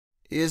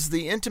Is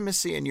the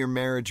intimacy in your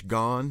marriage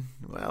gone?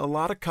 Well, a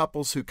lot of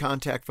couples who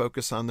contact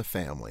Focus on the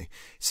Family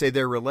say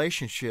their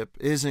relationship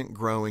isn't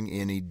growing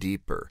any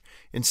deeper.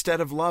 Instead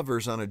of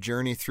lovers on a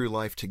journey through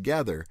life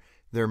together,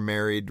 they're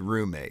married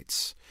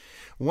roommates.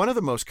 One of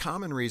the most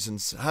common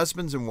reasons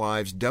husbands and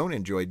wives don't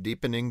enjoy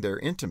deepening their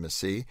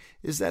intimacy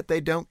is that they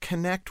don't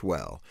connect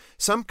well.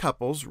 Some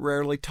couples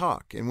rarely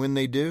talk, and when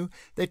they do,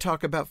 they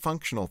talk about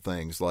functional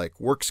things like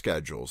work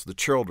schedules, the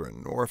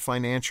children, or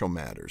financial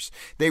matters.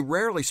 They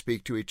rarely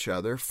speak to each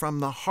other from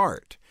the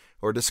heart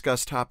or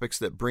discuss topics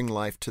that bring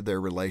life to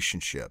their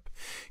relationship.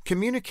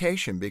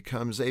 Communication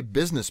becomes a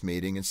business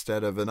meeting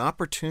instead of an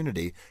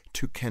opportunity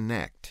to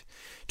connect.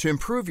 To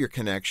improve your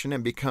connection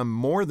and become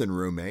more than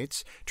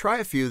roommates, try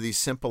a few of these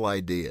simple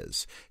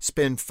ideas.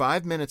 Spend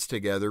 5 minutes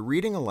together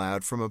reading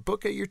aloud from a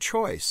book at your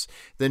choice,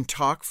 then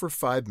talk for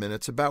 5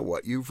 minutes about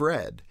what you've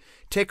read.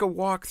 Take a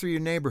walk through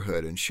your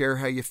neighborhood and share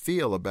how you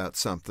feel about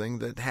something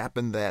that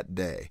happened that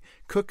day.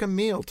 Cook a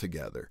meal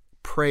together.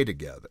 Pray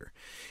together.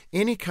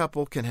 Any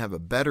couple can have a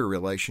better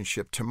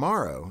relationship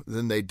tomorrow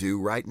than they do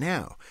right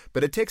now,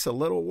 but it takes a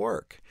little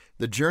work.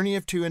 The journey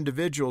of two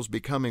individuals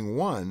becoming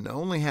one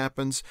only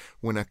happens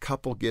when a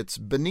couple gets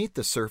beneath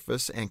the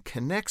surface and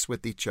connects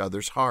with each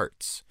other's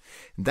hearts.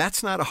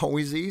 That's not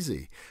always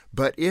easy,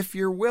 but if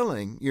you're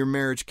willing, your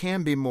marriage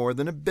can be more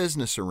than a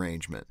business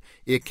arrangement.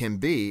 It can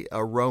be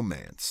a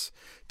romance.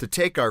 To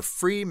take our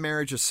free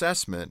marriage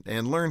assessment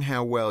and learn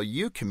how well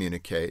you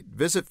communicate,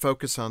 visit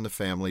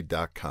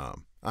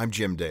FocusOnTheFamily.com. I'm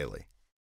Jim Daly.